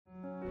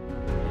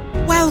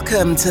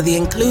Welcome to the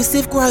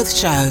Inclusive Growth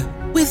Show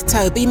with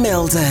Toby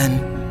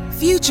Milden.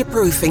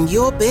 Future-proofing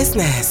your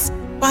business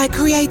by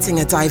creating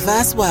a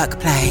diverse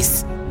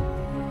workplace.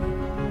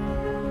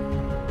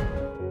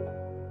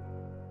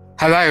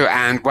 Hello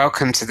and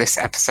welcome to this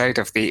episode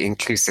of the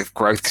Inclusive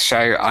Growth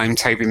Show. I'm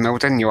Toby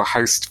Milden, your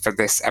host for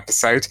this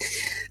episode,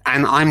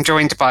 and I'm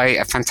joined by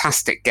a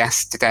fantastic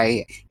guest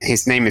today.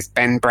 His name is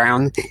Ben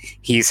Brown.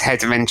 He's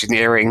Head of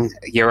Engineering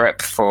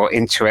Europe for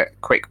Intuit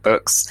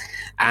QuickBooks,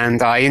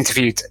 and I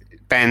interviewed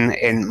Ben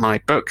in my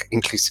book,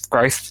 Inclusive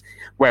Growth,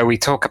 where we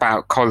talk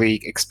about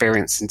colleague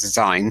experience and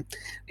design.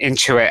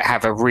 Intuit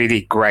have a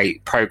really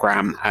great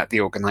program at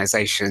the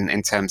organization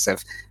in terms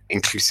of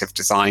inclusive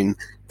design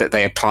that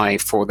they apply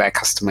for their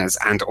customers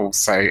and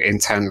also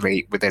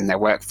internally within their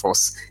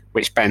workforce,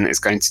 which Ben is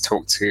going to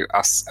talk to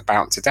us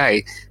about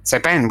today. So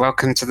Ben,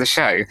 welcome to the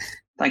show.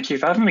 Thank you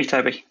for having me,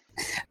 Toby.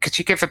 Could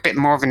you give a bit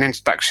more of an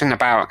introduction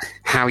about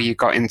how you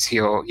got into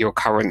your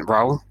current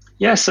role?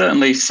 Yeah,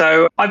 certainly.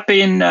 So I've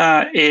been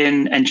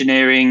in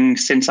engineering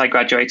since I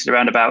graduated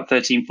around about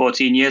 13,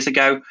 14 years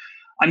ago.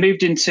 I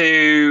moved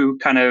into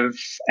kind of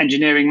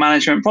engineering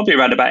management probably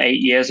around about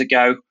 8 years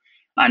ago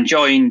and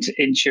joined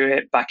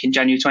Intuit back in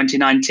January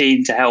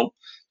 2019 to help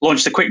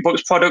launch the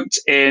QuickBooks product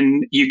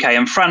in UK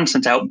and France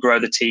and to help grow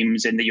the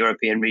teams in the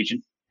European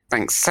region.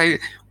 Thanks. So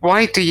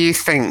why do you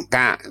think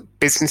that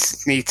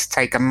businesses need to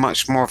take a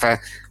much more of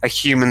a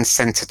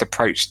human-centered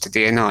approach to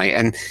D&I?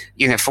 And,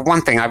 for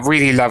one thing, I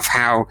really love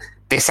how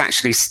this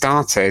actually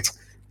started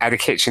at a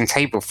kitchen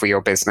table for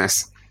your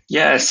business.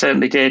 Yeah, it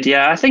certainly did.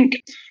 Yeah, I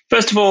think,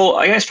 first of all,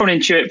 I guess from an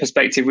Intuit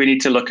perspective, we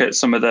need to look at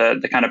some of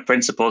the kind of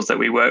principles that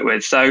we work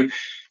with. So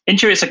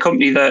Intuit is a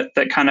company that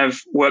kind of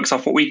works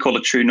off what we call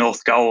a true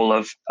north goal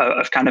of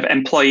kind of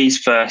employees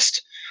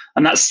first.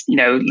 And that's,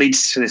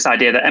 leads to this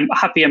idea that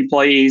happy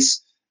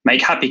employees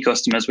make happy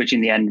customers, which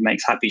in the end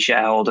makes happy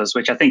shareholders,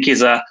 which I think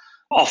is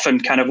often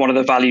kind of one of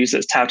the values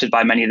that's touted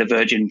by many of the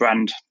Virgin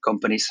brand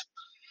companies.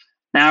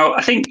 Now,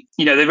 I think,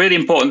 the really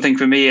important thing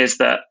for me is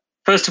that,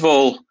 first of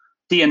all,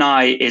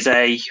 D&I is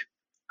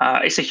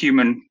it's a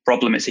human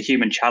problem. It's a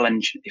human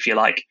challenge, if you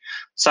like.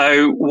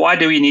 So why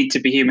do we need to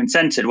be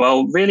human-centered?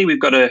 Well, really,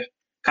 we've got to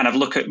kind of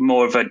look at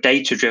more of a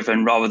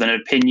data-driven rather than an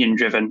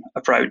opinion-driven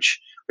approach,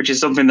 which is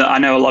something that I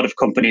know a lot of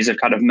companies have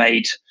kind of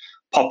made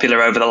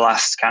popular over the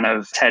last kind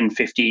of 10,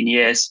 15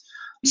 years.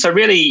 So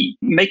really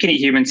making it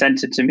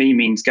human-centered to me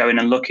means going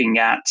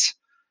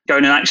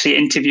and actually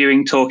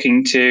interviewing,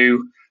 talking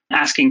to,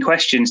 asking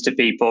questions to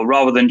people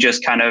rather than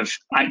just kind of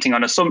acting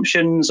on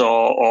assumptions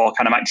or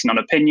kind of acting on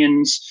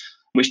opinions,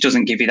 which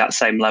doesn't give you that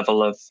same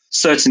level of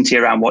certainty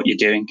around what you're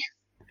doing.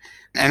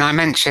 And I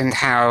mentioned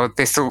how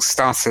this all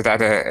started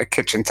at a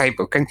kitchen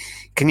table. Can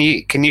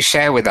you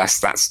share with us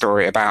that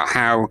story about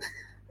how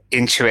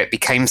Intuit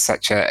became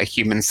such a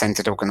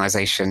human-centered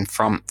organization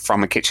from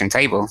a kitchen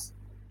table?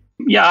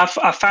 Yeah,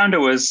 our founder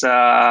was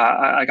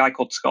a guy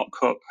called Scott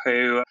Cook,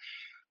 who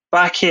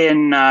back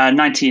in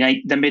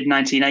the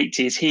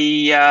mid-1980s,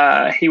 he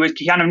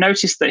kind of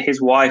noticed that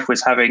his wife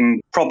was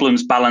having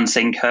problems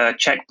balancing her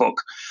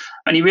checkbook.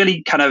 And he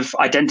really kind of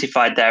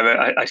identified there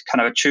a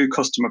kind of a true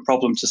customer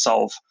problem to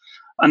solve.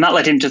 And that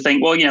led him to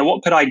think, well,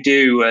 what could I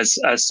do as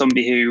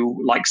somebody who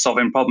likes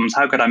solving problems?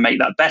 How could I make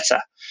that better?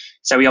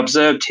 So he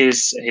observed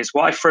his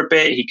wife for a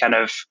bit. He kind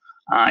of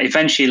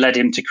eventually led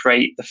him to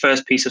create the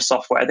first piece of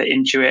software that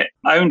Intuit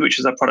owned, which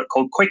was a product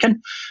called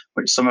Quicken,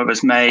 which some of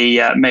us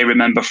may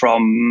remember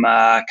from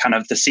kind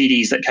of the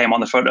CDs that came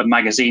on the front of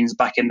magazines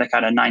back in the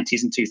kind of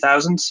 90s and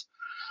 2000s.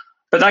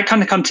 But that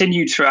kind of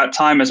continued throughout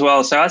time as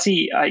well. So as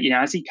he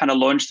kind of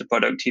launched the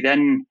product, he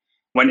then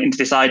went into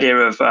this idea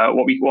of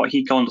what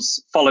he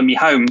calls follow me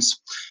homes.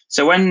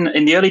 So when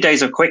in the early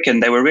days of Quicken,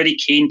 they were really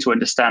keen to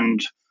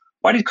understand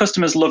why did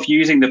customers love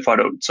using the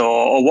product,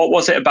 or what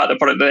was it about the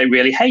product that they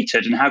really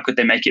hated, and how could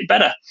they make it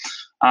better?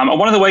 And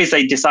one of the ways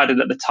they decided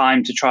at the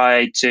time to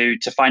try to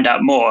find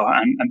out more,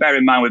 and bear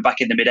in mind we're back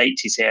in the mid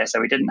 80s here,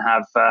 so we didn't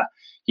have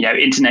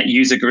internet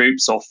user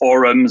groups or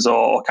forums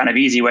or kind of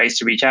easy ways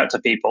to reach out to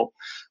people,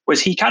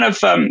 was he kind of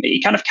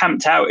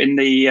camped out in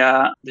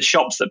the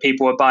shops that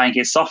people were buying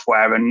his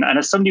software, and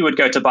as somebody would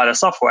go to buy the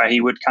software,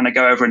 he would kind of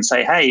go over and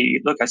say,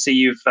 "Hey, look, I see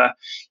you've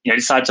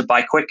decided to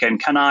buy Quicken.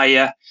 Can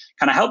I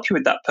help you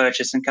with that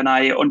purchase? And can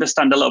I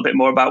understand a little bit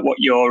more about what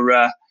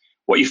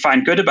you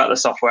find good about the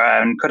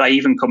software? And could I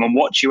even come and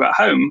watch you at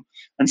home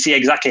and see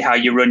exactly how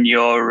you run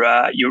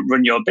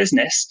your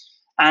business?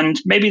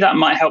 And maybe that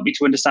might help me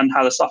to understand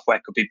how the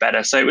software could be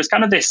better." So it was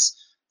kind of this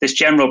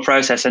general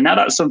process. And now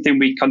that's something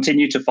we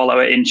continue to follow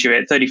at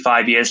Intuit.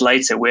 35 years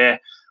later, we're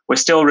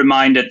still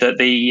reminded that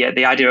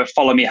the idea of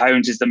follow me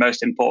homes is the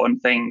most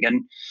important thing.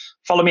 And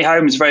follow me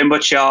homes very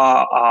much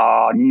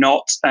are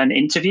not an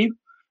interview.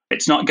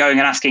 It's not going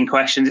and asking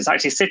questions. It's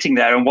actually sitting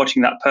there and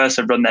watching that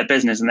person run their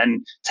business and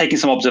then taking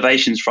some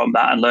observations from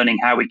that and learning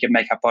how we can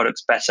make our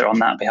products better on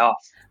that behalf.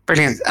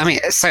 Brilliant. I mean,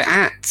 so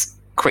at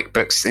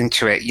QuickBooks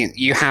Intuit,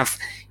 you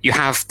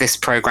have this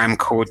program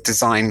called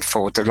Design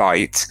for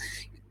Delight.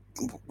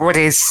 What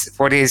is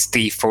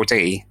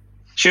D4D?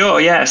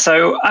 Sure, yeah.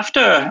 So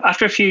after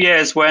a few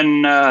years,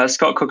 when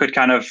Scott Cook had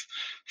kind of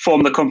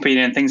formed the company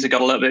and things had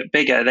got a little bit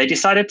bigger, they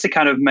decided to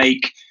kind of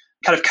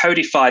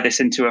codify this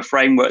into a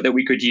framework that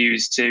we could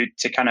use to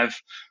kind of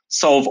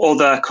solve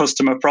other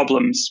customer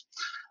problems.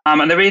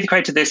 And they really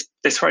created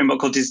this framework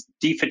called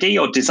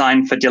D4D, or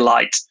Design for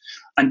Delight.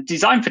 And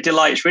Design for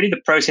Delight is really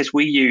the process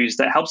we use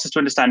that helps us to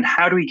understand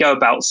how do we go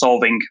about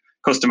solving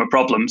customer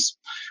problems.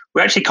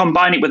 We actually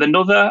combine it with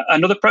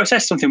another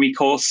process, something we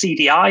call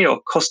CDI,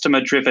 or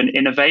Customer Driven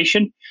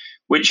Innovation,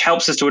 which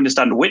helps us to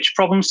understand which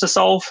problems to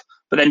solve.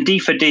 But then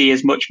D4D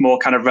is much more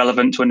kind of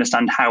relevant to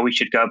understand how we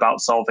should go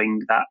about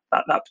solving that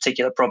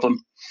particular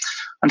problem.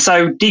 And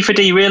so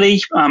D4D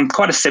really,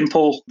 quite a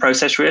simple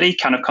process, really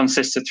kind of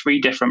consists of three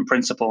different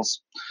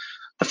principles.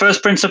 The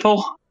first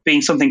principle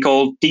being something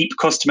called deep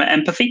customer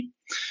empathy.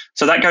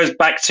 So that goes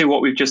back to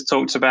what we've just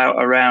talked about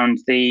around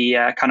the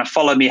kind of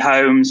follow me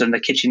homes and the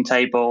kitchen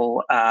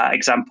table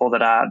example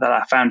that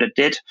our founder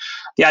did.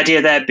 The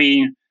idea there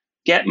being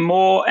get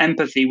more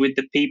empathy with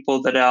the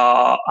people that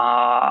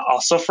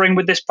are suffering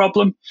with this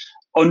problem,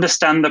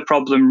 understand the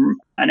problem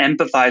and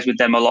empathize with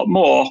them a lot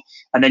more,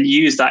 and then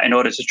use that in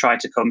order to try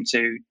to come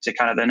to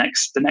kind of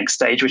the next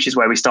stage, which is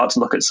where we start to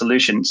look at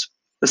solutions.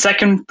 The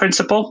second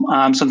principle,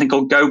 something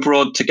called go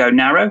broad to go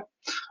narrow.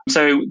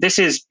 So this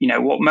is,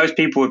 what most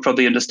people would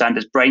probably understand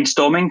as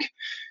brainstorming.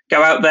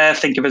 Go out there,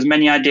 think of as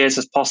many ideas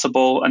as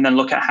possible, and then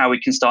look at how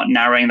we can start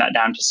narrowing that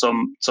down to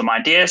some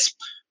ideas,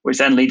 which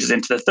then leads us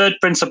into the third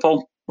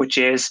principle, which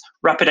is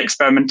rapid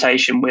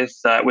experimentation with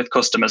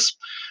customers.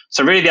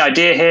 So really the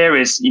idea here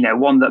is,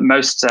 one that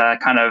most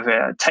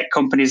tech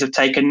companies have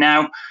taken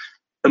now.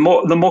 The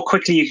more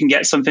quickly you can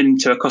get something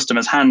to a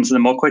customer's hands, and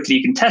the more quickly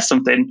you can test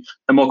something,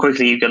 the more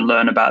quickly you can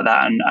learn about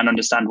that and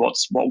understand what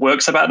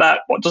works about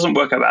that, what doesn't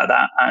work about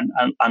that,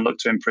 and look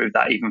to improve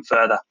that even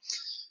further.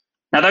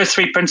 Now, those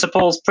three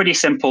principles, pretty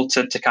simple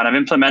to kind of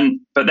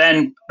implement, but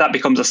then that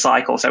becomes a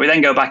cycle. So we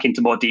then go back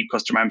into more deep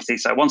customer empathy.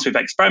 So once we've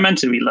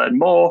experimented, we learn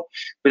more,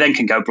 we then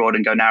can go broad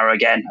and go narrow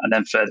again, and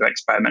then further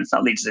experiments.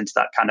 That leads us into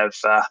that kind of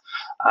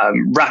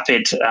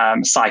rapid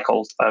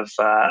cycle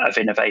of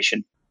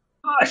innovation.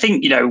 I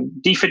think,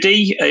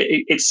 D4D,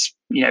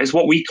 is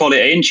what we call it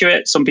at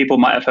Intuit. Some people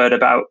might have heard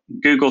about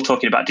Google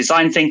talking about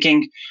design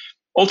thinking.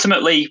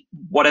 Ultimately,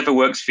 whatever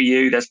works for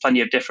you, there's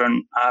plenty of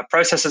different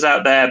processes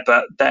out there,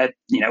 but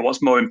what's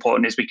more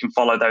important is we can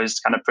follow those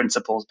kind of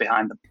principles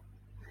behind them.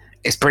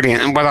 It's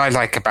brilliant. And what I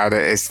like about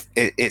it is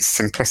its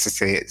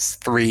simplicity. It's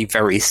three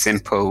very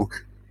simple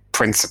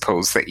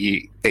principles that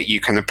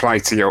you can apply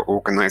to your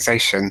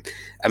organization.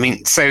 I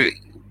mean, so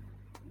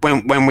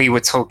when we were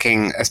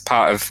talking as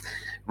part of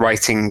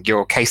writing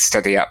your case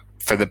study up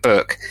for the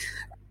book,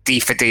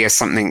 D4D is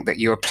something that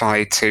you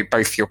apply to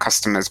both your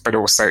customers but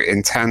also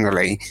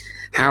internally.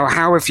 How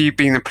have you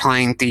been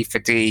applying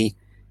D4D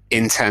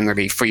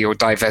internally for your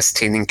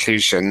diversity and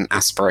inclusion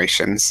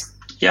aspirations?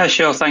 Yeah,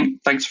 sure.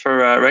 Thanks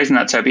for raising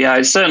that, Toby. Yeah,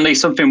 it's certainly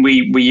something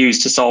we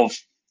use to solve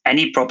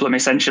any problem,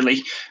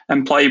 essentially,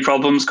 employee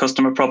problems,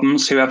 customer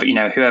problems, whoever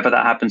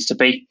that happens to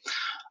be.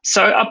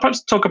 So I'll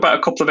perhaps talk about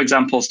a couple of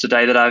examples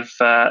today that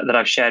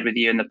I've shared with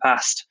you in the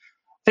past.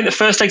 I think the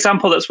first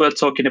example that's worth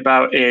talking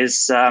about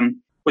is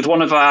with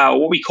one of our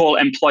what we call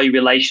employee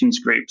relations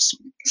groups.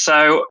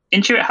 So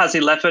Intuit has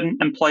 11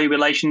 employee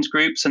relations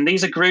groups, and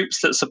these are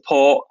groups that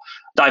support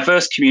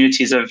diverse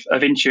communities of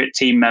Intuit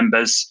team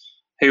members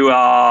who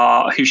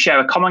share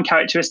a common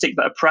characteristic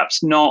that are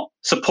perhaps not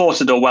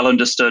supported or well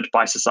understood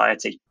by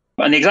society.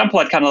 And the example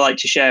I'd kind of like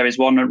to share is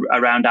one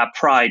around our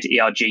Pride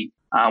ERG,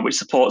 which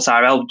supports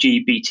our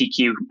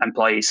LGBTQ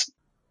employees.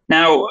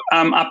 Now,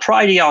 our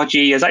Pride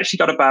ERG has actually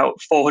got about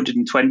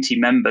 420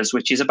 members,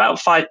 which is about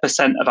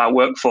 5% of our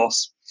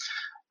workforce.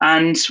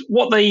 And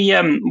what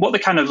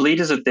the kind of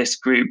leaders of this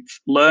group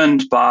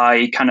learned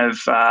by kind of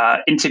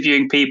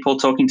interviewing people,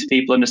 talking to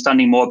people,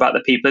 understanding more about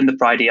the people in the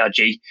Pride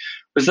ERG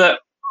was that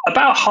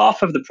about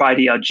half of the Pride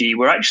ERG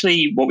were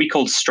actually what we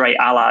called straight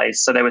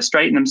allies. So they were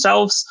straight in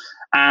themselves,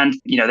 and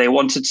they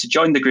wanted to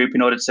join the group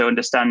in order to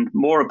understand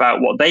more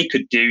about what they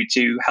could do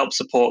to help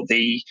support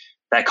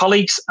their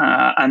colleagues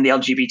and the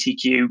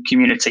LGBTQ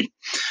community.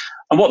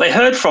 And what they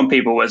heard from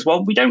people was,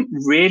 well, we don't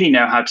really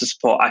know how to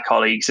support our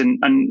colleagues, and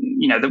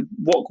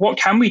what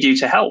can we do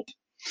to help?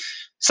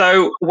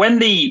 So when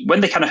they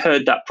kind of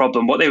heard that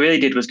problem, what they really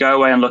did was go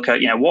away and look at,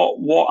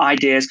 what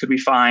ideas could we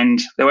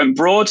find? They went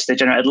broad. They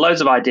generated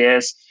loads of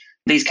ideas.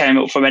 These came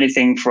up from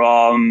anything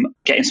from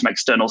getting some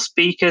external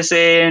speakers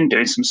in,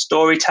 doing some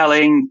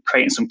storytelling,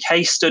 creating some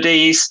case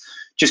studies,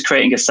 just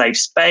creating a safe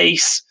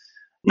space.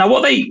 Now,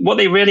 what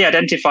they really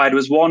identified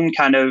was one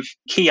kind of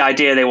key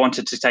idea they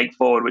wanted to take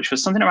forward, which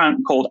was something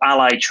around called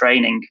ally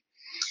training.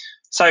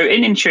 So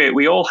in Intuit,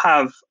 we all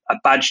have a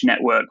badge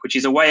network, which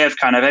is a way of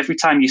kind of every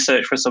time you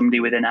search for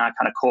somebody within our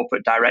kind of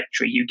corporate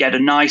directory, you get a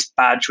nice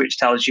badge which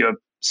tells you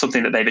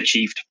something that they've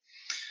achieved.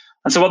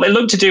 And so what they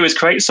looked to do is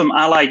create some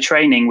ally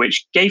training,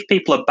 which gave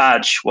people a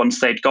badge once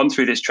they'd gone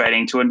through this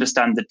training to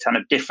understand the kind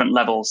of different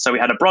levels. So we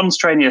had a bronze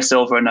training, a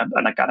silver, and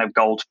a kind of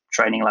gold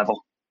training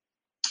level.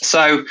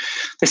 So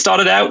they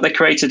started out, they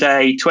created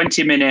a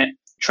 20-minute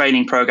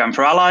training program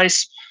for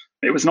allies.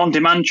 It was an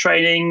on-demand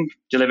training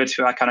delivered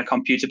through our kind of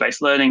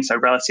computer-based learning, so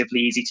relatively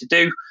easy to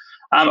do.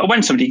 And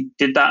when somebody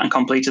did that and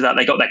completed that,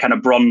 they got their kind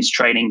of bronze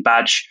training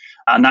badge,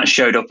 and that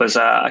showed up as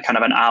a kind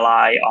of an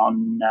ally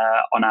on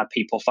our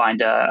People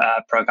Finder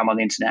program on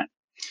the internet.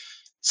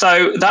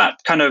 So that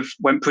kind of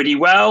went pretty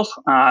well.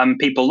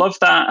 People loved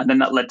that, and then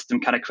that led to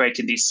them kind of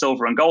creating these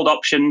silver and gold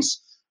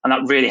options, and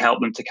that really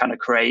helped them to kind of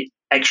create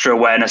extra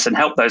awareness and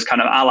help those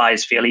kind of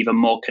allies feel even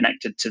more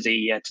connected to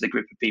the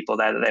group of people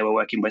there that they were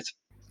working with.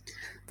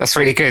 That's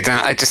really good.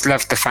 I just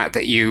love the fact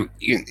that you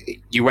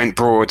went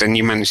broad and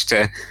you managed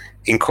to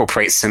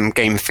incorporate some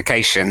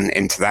gamification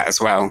into that as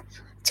well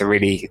to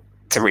really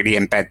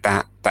embed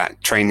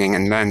that training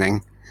and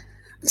learning.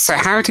 So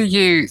how do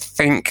you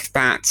think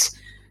that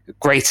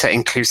greater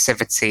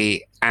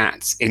inclusivity at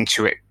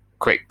Intuit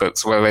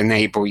QuickBooks will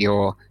enable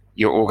your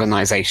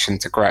organization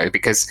to grow?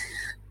 Because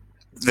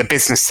the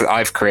business that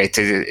I've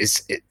created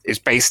is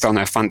based on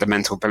a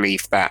fundamental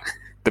belief that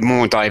the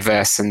more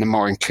diverse and the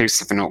more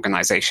inclusive an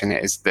organization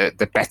is,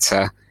 the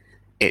better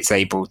it's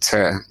able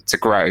to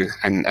grow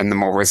and the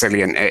more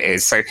resilient it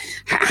is. So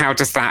how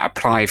does that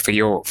apply for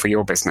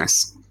your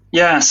business?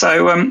 Yeah,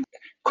 so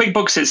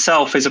QuickBooks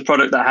itself is a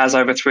product that has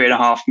over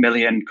 3.5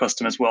 million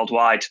customers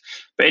worldwide.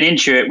 But in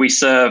Intuit, we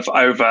serve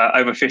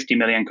over 50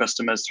 million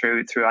customers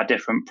through our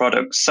different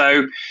products.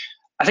 So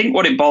I think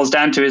what it boils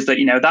down to is that,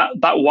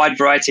 that wide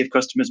variety of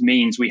customers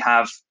means we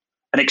have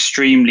an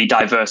extremely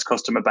diverse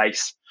customer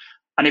base.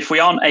 And if we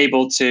aren't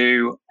able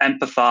to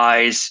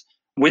empathize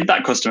with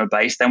that customer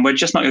base, then we're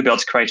just not going to be able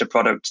to create a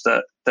product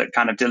that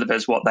kind of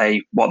delivers what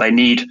they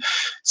need.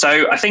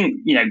 So I think,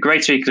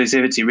 greater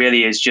inclusivity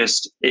really is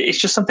just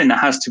something that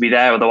has to be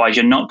there. Otherwise,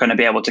 you're not going to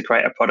be able to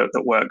create a product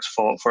that works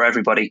for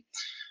everybody.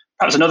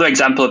 Perhaps another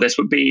example of this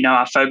would be,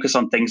 our focus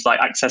on things like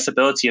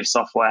accessibility of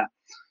software.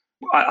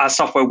 Our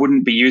software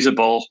wouldn't be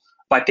usable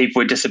by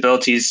people with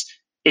disabilities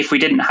if we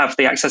didn't have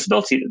the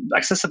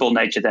accessible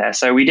nature there.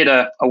 So we did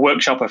a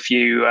workshop a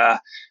few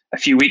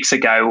weeks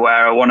ago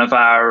where one of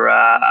our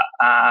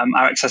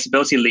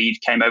accessibility lead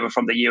came over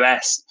from the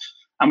US,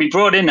 and we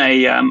brought in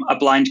a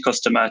blind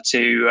customer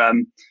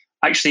to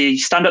actually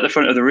stand at the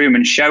front of the room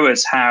and show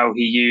us how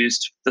he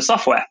used the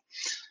software.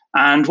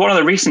 And one of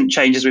the recent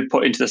changes we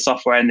put into the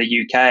software in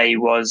the UK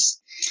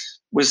was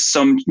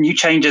some new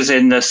changes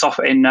in the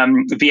software in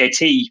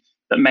VAT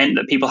that meant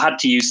that people had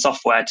to use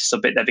software to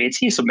submit their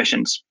VAT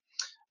submissions.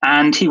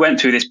 And he went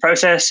through this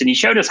process and he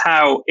showed us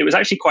how it was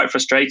actually quite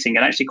frustrating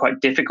and actually quite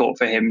difficult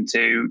for him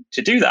to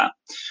do that.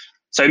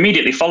 So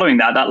immediately following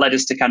that led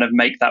us to kind of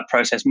make that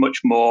process much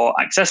more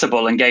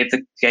accessible and gave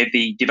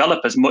the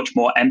developers much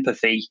more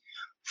empathy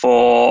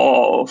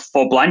for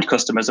blind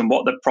customers and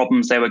what the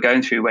problems they were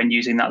going through when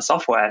using that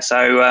software.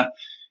 So,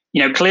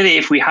 clearly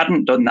if we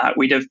hadn't done that,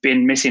 we'd have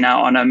been missing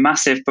out on a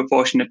massive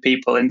proportion of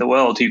people in the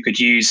world who could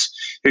use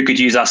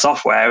our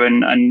software.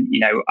 And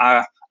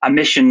our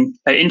mission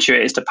at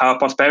Intuit is to power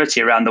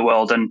prosperity around the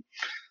world. And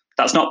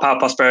that's not power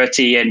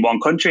prosperity in one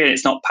country, and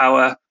it's not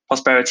power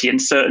prosperity in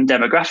certain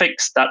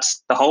demographics.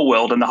 That's the whole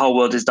world, and the whole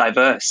world is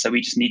diverse. So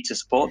we just need to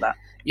support that.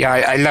 Yeah,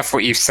 I love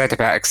what you've said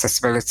about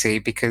accessibility,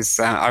 because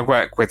I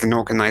work with an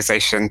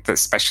organization that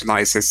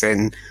specializes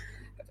in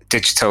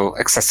digital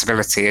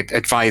accessibility,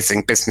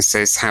 advising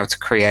businesses how to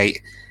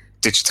create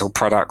digital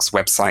products,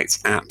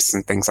 websites, apps,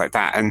 and things like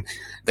that. And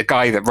the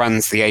guy that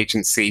runs the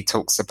agency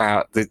talks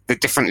about the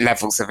different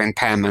levels of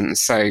impairment.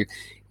 So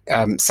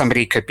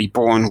somebody could be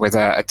born with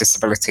a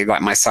disability,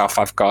 like myself.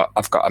 I've got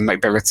a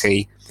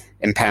mobility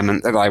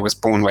impairment that I was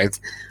born with,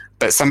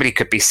 but somebody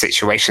could be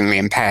situationally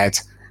impaired.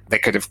 They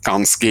could have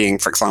gone skiing,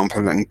 for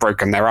example, and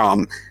broken their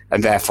arm,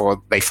 and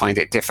therefore they find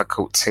it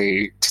difficult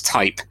to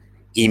type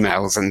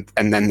emails,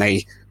 and then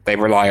they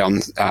rely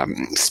on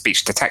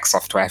speech-to-text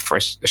software for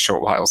a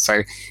short while.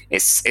 So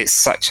it's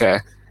such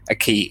a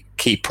key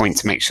point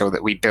to make sure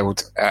that we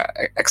build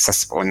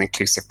accessible and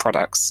inclusive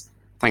products.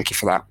 Thank you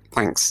for that.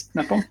 Thanks.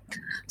 No problem.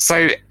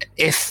 So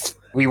if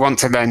we want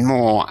to learn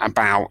more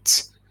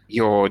about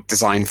your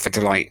Design for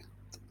Delight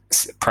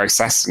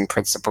process and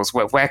principles,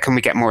 where can we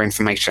get more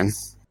information?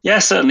 Yeah,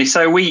 certainly.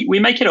 So we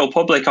make it all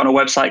public on a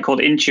website called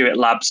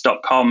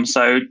intuitlabs.com.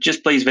 So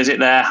just please visit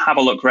there, have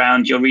a look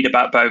around. You'll read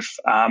about both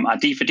our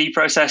D4D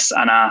process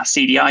and our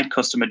CDI,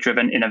 Customer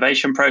Driven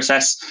Innovation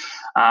process.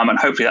 And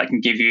hopefully that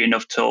can give you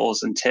enough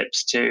tools and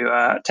tips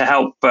to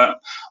help. But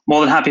more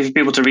than happy for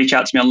people to reach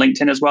out to me on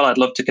LinkedIn as well. I'd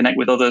love to connect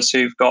with others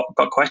who've got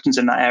questions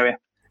in that area.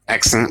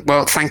 Excellent.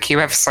 Well, thank you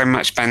ever so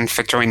much, Ben,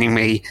 for joining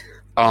me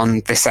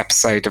on this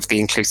episode of the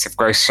Inclusive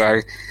Growth Show.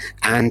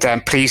 And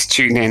please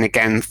tune in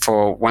again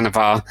for one of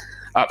our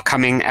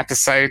upcoming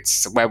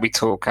episodes where we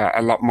talk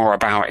a lot more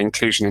about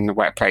inclusion in the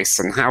workplace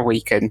and how we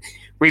can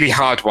really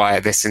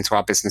hardwire this into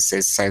our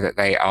businesses so that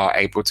they are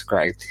able to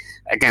grow.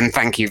 Again,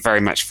 thank you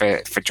very much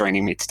for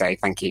joining me today.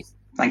 Thank you.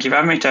 Thank you for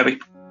having me, Toby.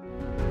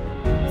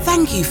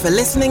 Thank you for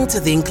listening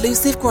to the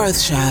Inclusive Growth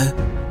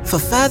Show. For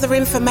further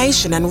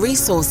information and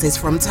resources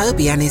from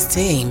Toby and his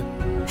team,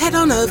 head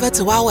on over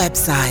to our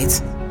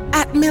website,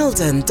 at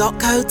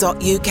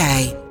milden.co.uk.